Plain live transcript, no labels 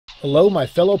Hello, my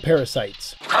fellow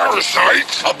parasites.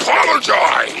 Parasites,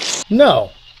 apologize! No!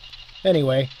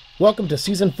 Anyway, welcome to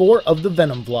Season 4 of the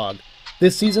Venom vlog.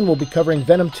 This season we'll be covering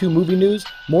Venom 2 movie news,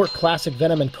 more classic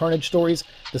Venom and Carnage stories,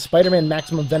 the Spider-Man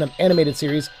Maximum Venom animated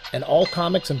series, and all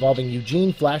comics involving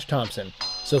Eugene Flash Thompson.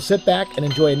 So sit back and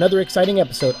enjoy another exciting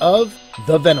episode of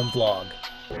the Venom vlog.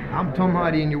 I'm Tom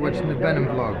Hardy and you're watching the Venom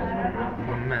vlog. I'm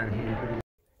a man here.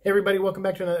 Hey everybody, welcome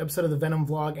back to another episode of the Venom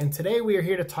vlog, and today we are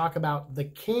here to talk about The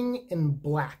King in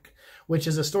Black, which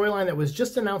is a storyline that was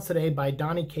just announced today by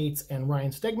Donny Cates and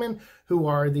Ryan Stegman, who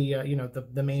are the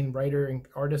the main writer and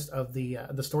artist of the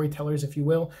storytellers, if you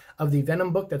will, of the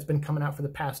Venom book that's been coming out for the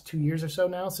past 2 years or so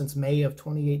now, since May of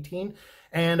 2018.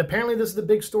 And apparently this is the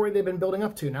big story they've been building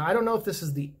up to. Now, I don't know if this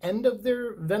is the end of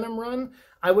their Venom run.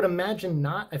 I would imagine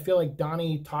not. I feel like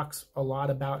Donny talks a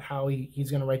lot about how he's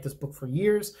going to write this book for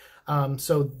years.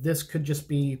 So this could just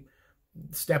be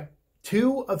step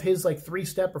 2 of his like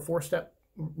 3-step or 4-step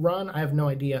run. I have no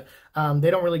idea.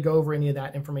 They don't really go over any of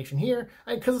that information here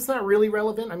because it's not really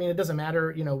relevant. I mean, it doesn't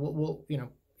matter. You know,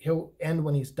 he'll end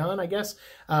when he's done, I guess.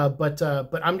 But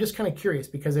I'm just kind of curious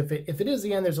because if it is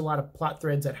the end, there's a lot of plot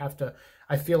threads that have to,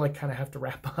 I feel like, kind of have to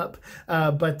wrap up.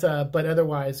 But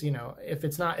otherwise, you know, if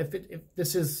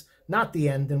this is not the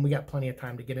end, then we got plenty of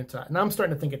time to get into that. And I'm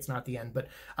starting to think it's not the end. But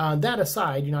that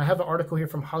aside, you know, I have an article here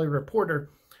from Hollywood Reporter,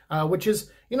 which is,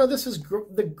 you know, this is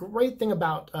the great thing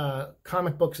about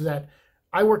comic books is that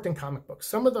I worked in comic books.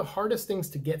 Some of the hardest things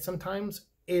to get sometimes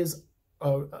is,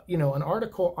 you know, an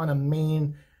article on a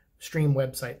mainstream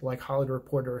website like Hollywood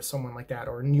Reporter or someone like that,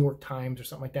 or New York Times or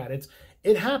something like that.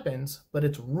 It happens, but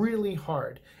it's really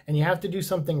hard. And you have to do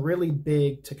something really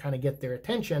big to kind of get their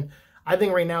attention. I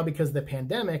think right now, because of the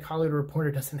pandemic, Hollywood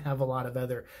Reporter doesn't have a lot of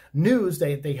other news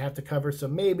they have to cover, so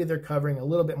maybe they're covering a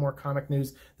little bit more comic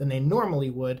news than they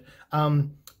normally would.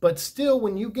 But still,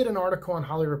 when you get an article on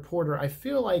Hollywood Reporter, I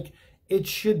feel like it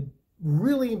shouldn't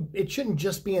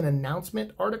just be an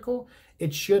announcement article.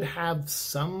 It should have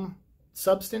some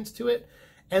substance to it.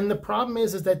 And the problem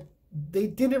is that they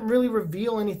didn't really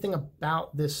reveal anything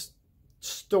about this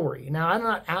story. Now, I'm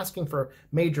not asking for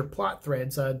major plot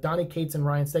threads. Donny Cates and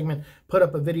Ryan Stegman put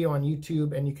up a video on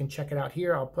YouTube, and you can check it out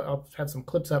here. I'll have some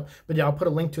clips up, but yeah, I'll put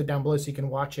a link to it down below so you can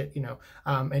watch it, you know,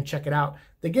 and check it out.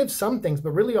 They give some things,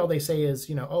 but really all they say is,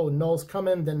 you know, oh, Null's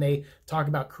coming. Then they talk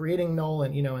about creating Null,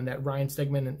 and, you know, and that Ryan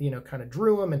Stegman, you know, kind of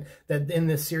drew him, and that in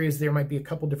this series there might be a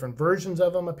couple different versions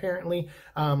of him apparently,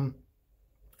 and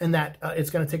that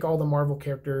it's going to take all the Marvel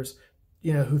characters,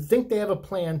 you know, who think they have a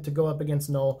plan to go up against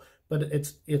Null, but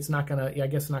it's not gonna, I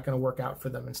guess, not gonna work out for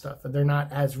them and stuff. And they're not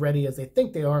as ready as they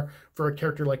think they are for a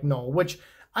character like Null, which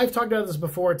I've talked about this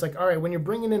before. It's like, all right, when you're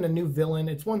bringing in a new villain,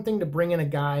 it's one thing to bring in a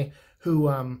guy who,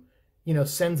 you know,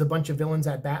 sends a bunch of villains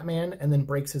at Batman and then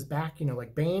breaks his back, you know,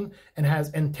 like Bane,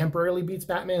 and temporarily beats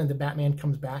Batman, and the Batman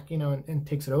comes back, you know, and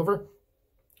takes it over.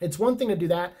 It's one thing to do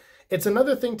that. It's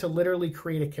another thing to literally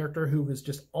create a character who is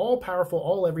just all powerful,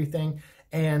 all everything,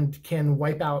 and can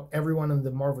wipe out everyone in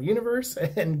the Marvel Universe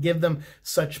and give them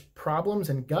such problems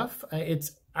and guff.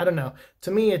 I don't know.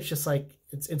 To me, it's just like,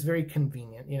 it's very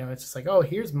convenient. You know, it's just like, oh,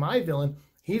 here's my villain.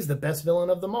 He's the best villain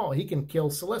of them all. He can kill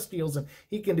Celestials and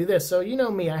he can do this. So, you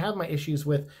know me, I have my issues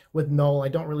with Null. I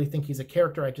don't really think he's a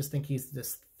character. I just think he's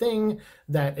this thing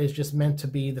that is just meant to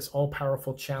be this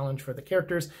all-powerful challenge for the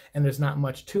characters, and there's not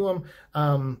much to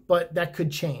him. But that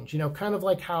could change. You know, kind of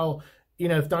like how, you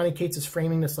know, if Donny Cates is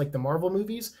framing this like the Marvel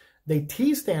movies, they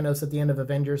teased Thanos at the end of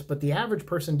Avengers, but the average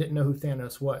person didn't know who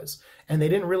Thanos was. And they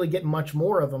didn't really get much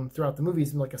more of him throughout the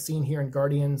movies, like a scene here in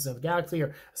Guardians of the Galaxy or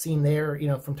a scene there, you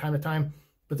know, from time to time.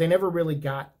 But they never really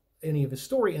got any of his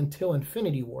story until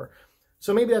Infinity War.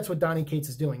 So maybe that's what Donny Cates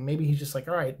is doing. Maybe he's just like,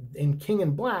 all right, in King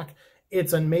in Black,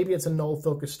 maybe it's a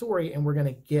Null-focused story, and we're going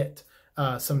to get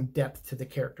some depth to the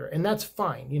character. And that's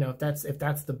fine. You know, if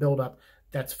that's the build-up,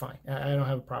 that's fine. I don't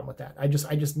have a problem with that. I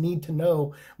just need to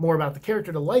know more about the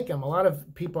character to like him. A lot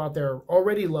of people out there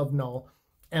already love Null,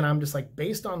 and I'm just like,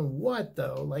 based on what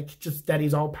though? Like, just that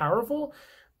he's all powerful,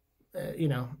 you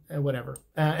know, whatever.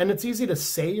 And it's easy to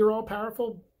say you're all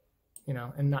powerful, you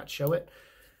know, and not show it.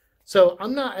 So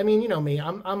I'm not. I mean, you know me.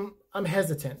 I'm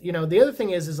hesitant. You know, the other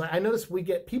thing is I notice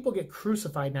people get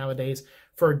crucified nowadays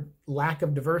for lack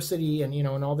of diversity and, you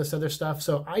know, and all this other stuff.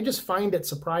 So I just find it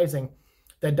surprising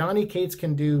that Donny Cates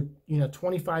can do, you know,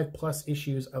 25 plus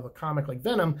issues of a comic like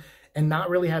Venom and not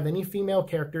really have any female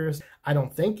characters. I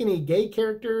don't think any gay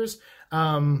characters.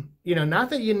 You know,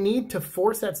 not that you need to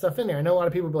force that stuff in there. I know a lot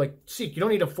of people be like, Siike, you don't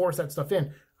need to force that stuff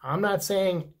in. I'm not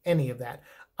saying any of that.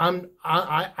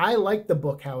 I like the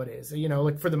book how it is, you know,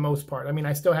 like for the most part. I mean,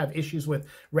 I still have issues with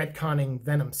retconning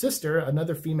Venom's sister,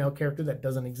 another female character that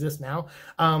doesn't exist now.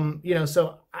 You know,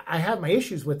 so I have my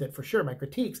issues with it for sure, my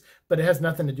critiques, but it has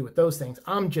nothing to do with those things.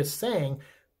 I'm just saying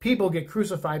people get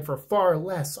crucified for far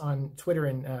less on Twitter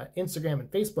and Instagram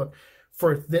and Facebook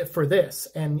for this,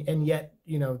 and yet,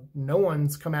 you know, no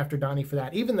one's come after Donnie for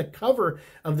that. Even the cover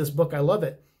of this book, I love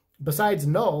it. Besides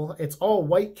Null, it's all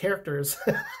white characters,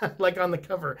 like on the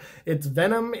cover. It's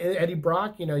Venom, Eddie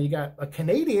Brock, you know, you got a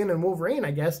Canadian and Wolverine,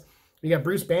 I guess. You got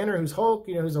Bruce Banner, who's Hulk,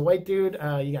 you know, who's a white dude.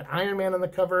 You got Iron Man on the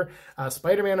cover,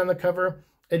 Spider-Man on the cover.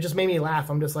 It just made me laugh.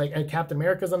 I'm just like, Captain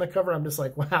America's on the cover. I'm just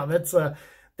like, wow,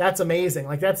 that's amazing.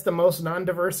 Like, that's the most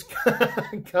non-diverse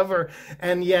cover,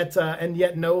 and yet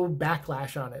no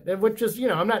backlash on it. Which is, you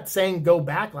know, I'm not saying go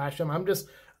backlash him. I'm just,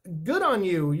 good on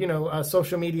you, you know,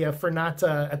 social media, for not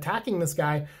attacking this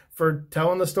guy for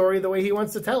telling the story the way he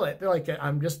wants to tell it. They're like,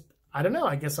 I don't know.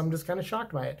 I guess I'm just kind of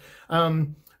shocked by it.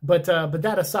 But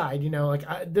that aside, you know,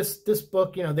 like this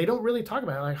book, you know, they don't really talk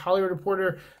about it. Like Hollywood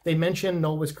Reporter, they mentioned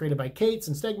Null was created by Cates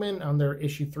and Stegman on their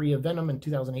issue 3 of Venom in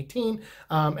 2018,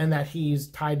 and that he's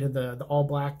tied to the All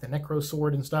Black, the Necro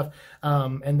Sword and stuff,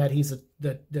 and that he's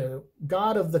the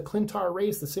god of the Clintar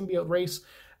race, the symbiote race.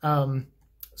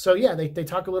 So yeah, they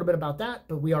talk a little bit about that,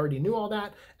 but we already knew all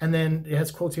that. And then it has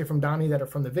quotes here from Donnie that are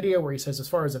from the video where he says, as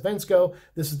far as events go,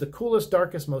 this is the coolest,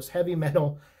 darkest, most heavy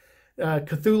metal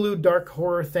Cthulhu dark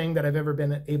horror thing that I've ever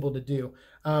been able to do.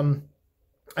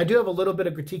 I do have a little bit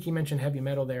of critique. He mentioned heavy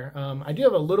metal there. I do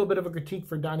have a little bit of a critique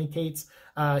for Donnie Cates.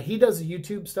 He does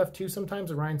YouTube stuff too sometimes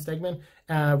with Ryan Stegman.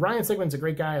 Ryan Stegman's a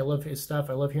great guy. I love his stuff.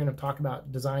 I love hearing him talk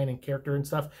about design and character and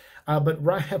stuff. But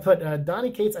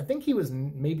Donnie Cates, I think he was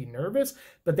maybe nervous,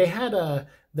 but they had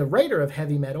the writer of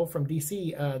heavy metal from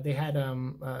DC. They had,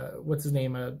 what's his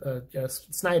name?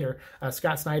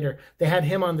 Scott Snyder. They had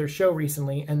him on their show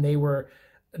recently, and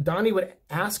Donnie would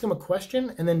ask him a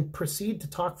question and then proceed to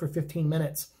talk for 15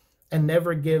 minutes and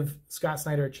never give Scott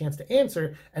Snyder a chance to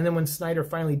answer. And then when Snyder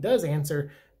finally does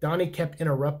answer, Donnie kept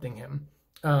interrupting him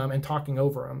and talking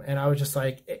over him. And I was just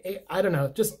like, I don't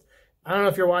know. I don't know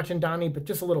if you're watching, Donnie, but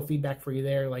just a little feedback for you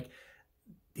there. Like,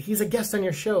 he's a guest on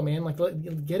your show, man. Like,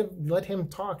 let him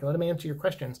talk. Let him answer your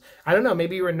questions. I don't know.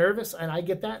 Maybe you were nervous, and I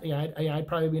get that. Yeah, I'd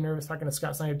probably be nervous talking to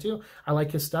Scott Snyder too. I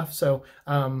like his stuff. So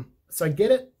I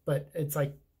get it, but it's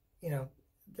like, you know,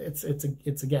 it's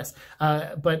a guest.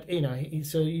 But you know,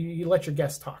 so you let your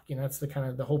guests talk. You know, that's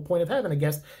the whole point of having a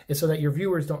guest, is so that your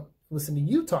viewers don't listen to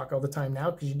you talk all the time now,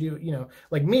 because you do, you know,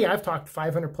 like me, I've talked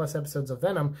 500 plus episodes of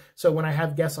Venom. So when I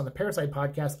have guests on the Parasite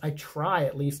podcast, I try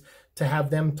at least to have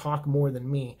them talk more than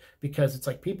me, because it's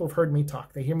like, people have heard me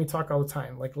talk. They hear me talk all the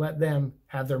time. Like, let them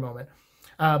have their moment.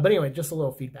 But anyway, just a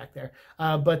little feedback there.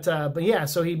 But yeah,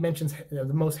 so he mentions the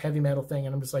most heavy metal thing,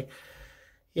 and I'm just like,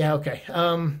 yeah, okay.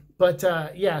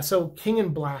 Yeah, so King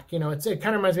in Black, you know, it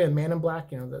kind of reminds me of Man in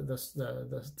Black, you know,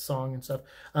 the song and stuff.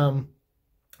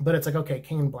 But it's like, okay,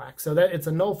 King in Black. So that it's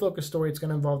a null focus story. It's going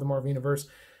to involve the Marvel Universe.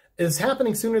 It's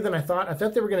happening sooner than I thought. I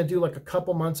thought they were going to do like a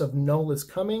couple months of Null is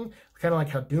coming, kind of like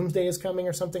how Doomsday is coming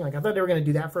or something. Like, I thought they were going to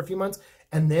do that for a few months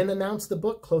and then announce the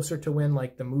book closer to when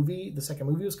like the second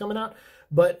movie was coming out.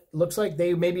 But looks like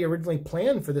they maybe originally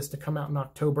planned for this to come out in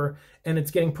October, and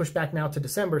it's getting pushed back now to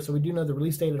December. So we do know the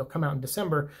release date. It'll come out in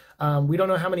December. We don't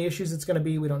know how many issues it's going to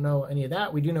be. We don't know any of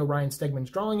that. We do know Ryan Stegman's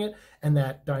drawing it, and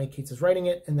that Donnie Cates is writing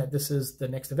it, and that this is the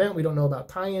next event. We don't know about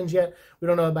tie-ins yet. We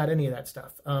don't know about any of that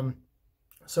stuff.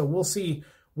 So we'll see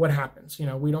what happens. You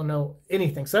know, we don't know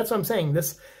anything. So that's what I'm saying.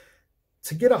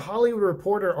 To get a Hollywood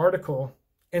Reporter article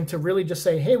and to really just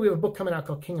say, hey, we have a book coming out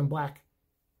called King in Black.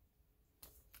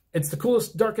 It's the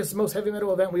coolest, darkest, most heavy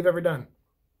metal event we've ever done.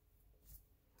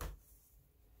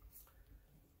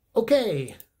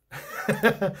 Okay.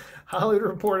 Hollywood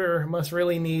Reporter must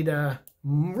really need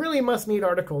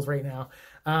articles right now.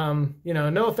 You know,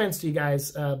 no offense to you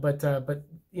guys, but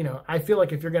you know, I feel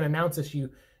like if you're going to announce this, you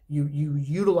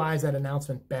utilize that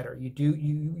announcement better.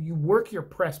 You work your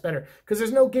press better, because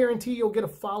there's no guarantee you'll get a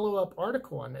follow-up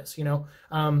article on this. You know,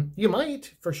 you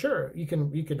might, for sure. You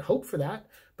can hope for that,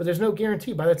 but there's no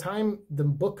guarantee. By the time the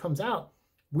book comes out,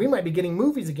 we might be getting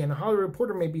movies again. A Hollywood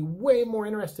Reporter may be way more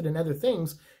interested in other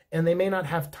things, and they may not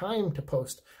have time to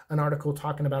post an article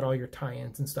talking about all your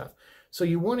tie-ins and stuff. So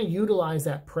you want to utilize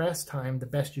that press time the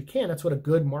best you can. That's what a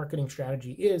good marketing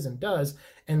strategy is and does.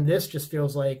 And this just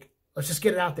feels like, let's just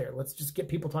get it out there. Let's just get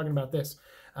people talking about this.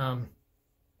 And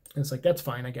it's like, that's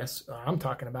fine, I guess. I'm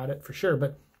talking about it for sure.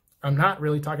 But I'm not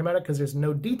really talking about it because there's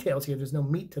no details here. There's no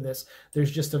meat to this.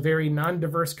 There's just a very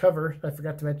non-diverse cover. I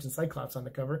forgot to mention Cyclops on the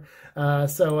cover.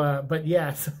 But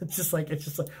yeah, so it's just like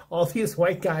all these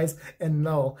white guys and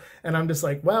Null. And I'm just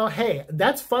like, well, hey,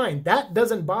 that's fine. That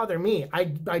doesn't bother me. I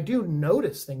do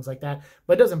notice things like that,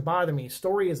 but it doesn't bother me.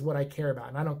 Story is what I care about.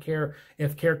 And I don't care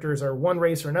if characters are one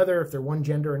race or another, if they're one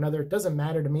gender or another. It doesn't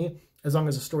matter to me. As long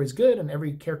as the story's good and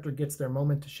every character gets their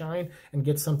moment to shine and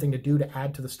gets something to do to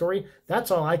add to the story, that's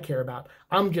all I care about.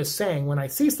 I'm just saying, when I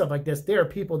see stuff like this, there are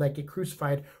people that get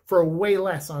crucified for way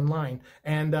less online,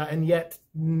 and yet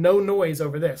no noise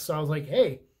over this. So I was like,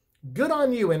 hey, good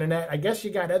on you, internet. I guess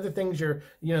you got other things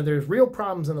there's real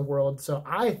problems in the world. So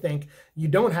I think you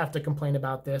don't have to complain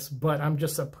about this, but I'm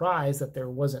just surprised that there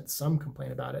wasn't some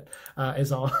complaint about it,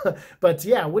 is all. But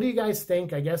yeah, what do you guys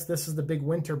think? I guess this is the big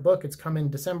winter book. It's coming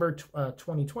December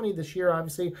 2020 this year,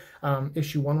 obviously.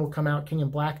 Issue 1 will come out, King in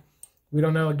Black. We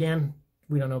don't know again.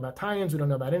 We don't know about tie-ins. We don't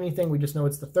know about anything. We just know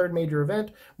it's the 3rd major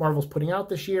event Marvel's putting out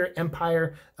this year.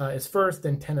 Empire is first,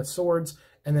 then 10 of Swords,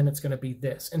 and then it's going to be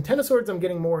this. And 10 of Swords I'm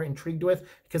getting more intrigued with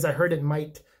because I heard it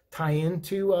might tie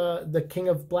into the King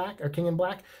in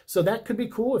Black. So that could be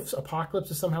cool if Apocalypse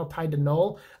is somehow tied to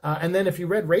Null. And then if you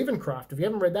read Ravencroft, if you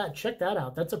haven't read that, check that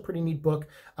out. That's a pretty neat book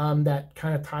that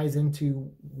kind of ties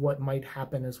into what might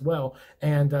happen as well.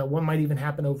 And what might even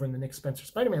happen over in the Nick Spencer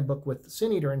Spider-Man book with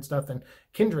Sin Eater and stuff and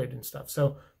Kindred and stuff.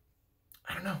 So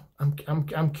I don't know.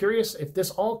 I'm curious if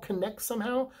this all connects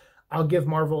somehow. I'll give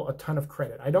Marvel a ton of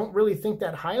credit. I don't really think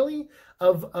that highly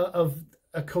of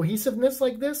a cohesiveness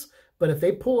like this, but if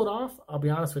they pull it off, I'll be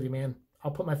honest with you, man.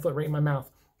 I'll put my foot right in my mouth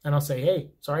and I'll say,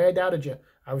 hey, sorry I doubted you.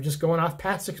 I was just going off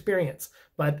past experience.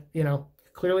 But,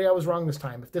 clearly I was wrong this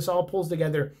time. If this all pulls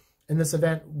together and this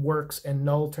event works and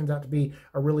Null turns out to be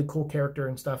a really cool character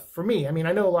and stuff, for me, I mean,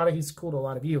 I know he's cool to a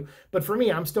lot of you, but for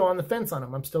me, I'm still on the fence on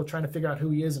him. I'm still trying to figure out who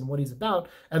he is and what he's about,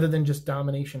 other than just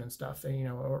domination and stuff, and,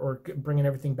 or bringing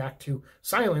everything back to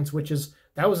Silence,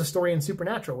 that was a story in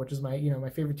Supernatural, which is my, my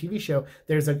favorite TV show.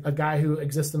 There's a guy who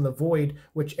exists in the void,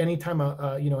 which anytime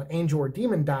an angel or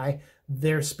demon die,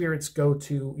 their spirits go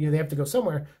to, they have to go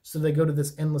somewhere. So they go to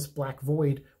this endless black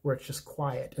void where it's just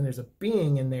quiet. And there's a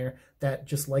being in there that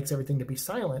just likes everything to be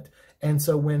silent. And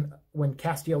so when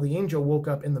Castiel the angel woke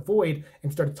up in the void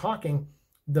and started talking,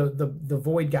 the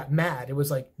void got mad. It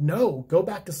was like, no, go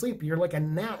back to sleep. You're like a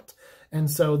gnat. And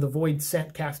so the void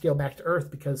sent Castiel back to Earth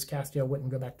because Castiel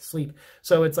wouldn't go back to sleep.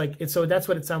 So so that's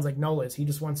what it sounds like Null is. He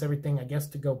just wants everything, I guess,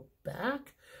 to go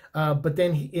back. But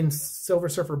then in Silver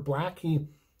Surfer Black, he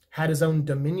had his own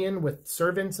dominion with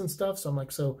servants and stuff. So I'm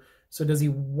like, so does he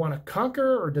want to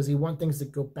conquer, or does he want things to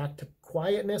go back to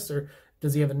quietness, or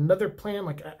does he have another plan?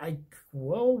 Like,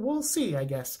 well, we'll see, I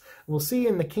guess. We'll see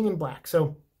in the King in Black.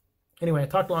 So anyway, I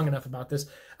talked long enough about this.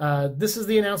 This is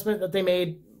the announcement that they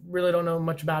made. Really don't know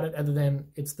much about it other than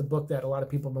it's the book that a lot of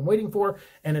people have been waiting for,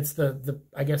 and it's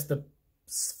I guess the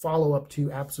follow-up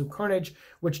to Absolute Carnage,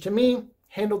 which to me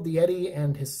handled the Eddie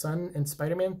and his son and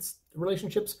Spider-Man's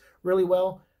relationships really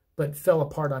well, but fell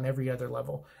apart on every other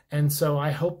level. And so I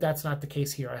hope that's not the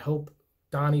case here. I hope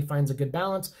Donnie finds a good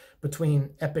balance between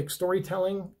epic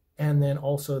storytelling and then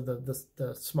also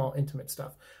the small intimate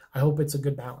stuff. I hope it's a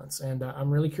good balance, and I'm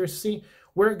really curious to see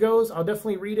where it goes. I'll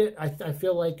definitely read it. I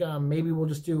feel like maybe we'll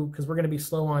just do, because we're going to be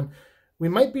slow on, we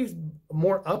might be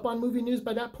more up on movie news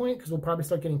by that point, because we'll probably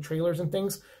start getting trailers and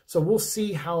things. So we'll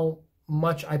see how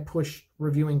much I push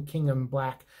reviewing King in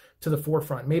Black to the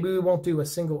forefront. Maybe we won't do a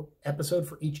single episode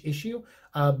for each issue,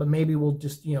 but maybe we'll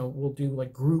just, we'll do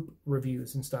like group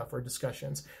reviews and stuff, or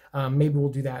discussions. Maybe we'll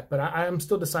do that. But I'm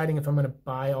still deciding if I'm going to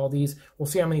buy all these. We'll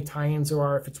see how many tie-ins there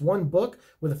are. If it's one book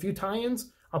with a few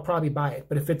tie-ins, I'll probably buy it.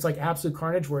 But if it's like Absolute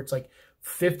Carnage, where it's like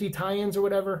 50 tie-ins or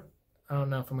whatever, I don't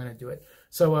know if I'm going to do it.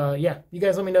 So, yeah, you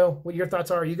guys let me know what your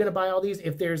thoughts are. Are you going to buy all these?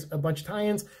 If there's a bunch of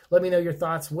tie-ins, let me know your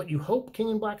thoughts, what you hope King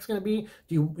in Black is going to be.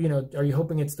 Are you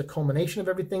hoping it's the culmination of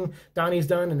everything Donnie's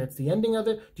done and it's the ending of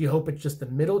it? Do you hope it's just the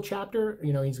middle chapter?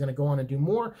 He's going to go on and do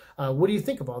more. What do you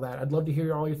think of all that? I'd love to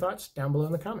hear all your thoughts down below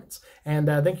in the comments. And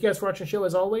thank you guys for watching the show,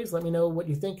 as always. Let me know what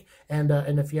you think. And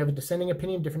if you have a dissenting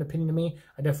opinion, different opinion to me,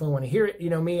 I definitely want to hear it.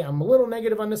 Me, I'm a little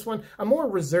negative on this one. I'm more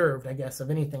reserved, I guess, of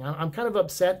anything. I'm kind of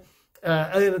upset.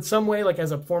 In some way, like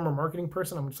as a former marketing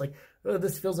person, I'm just like, oh,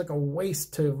 this feels like a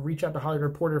waste to reach out to Hollywood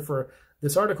Reporter for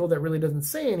this article that really doesn't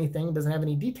say anything, doesn't have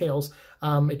any details.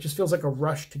 It just feels like a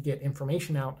rush to get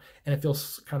information out, and it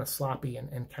feels kind of sloppy and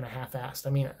kind of half-assed.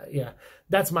 I mean, yeah,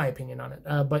 That's my opinion on it.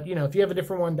 But, you know, if you have a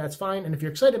different one, that's fine. And if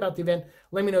you're excited about the event,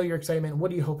 let me know your excitement. What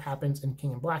do you hope happens in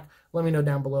King in Black? Let me know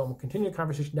down below, and we'll continue the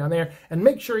conversation down there. And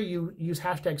make sure you use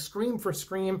hashtag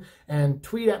 #Scream4Scream and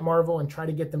tweet at Marvel and try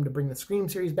to get them to bring the Scream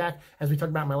series back. As we talked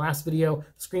about in my last video, the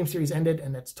Scream series ended,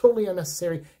 and that's totally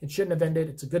unnecessary. It shouldn't have ended.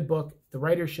 It's a good book. The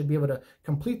writers should be able to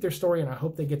complete their story, and I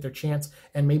hope they get their chance.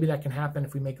 And maybe that can happen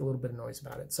if we make a little bit of noise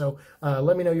about it. So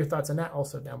let me know your thoughts on that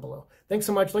also down below. Thanks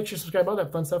so much. Like, share, subscribe, all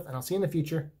that fun stuff, and I'll see you in the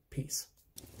future. Peace.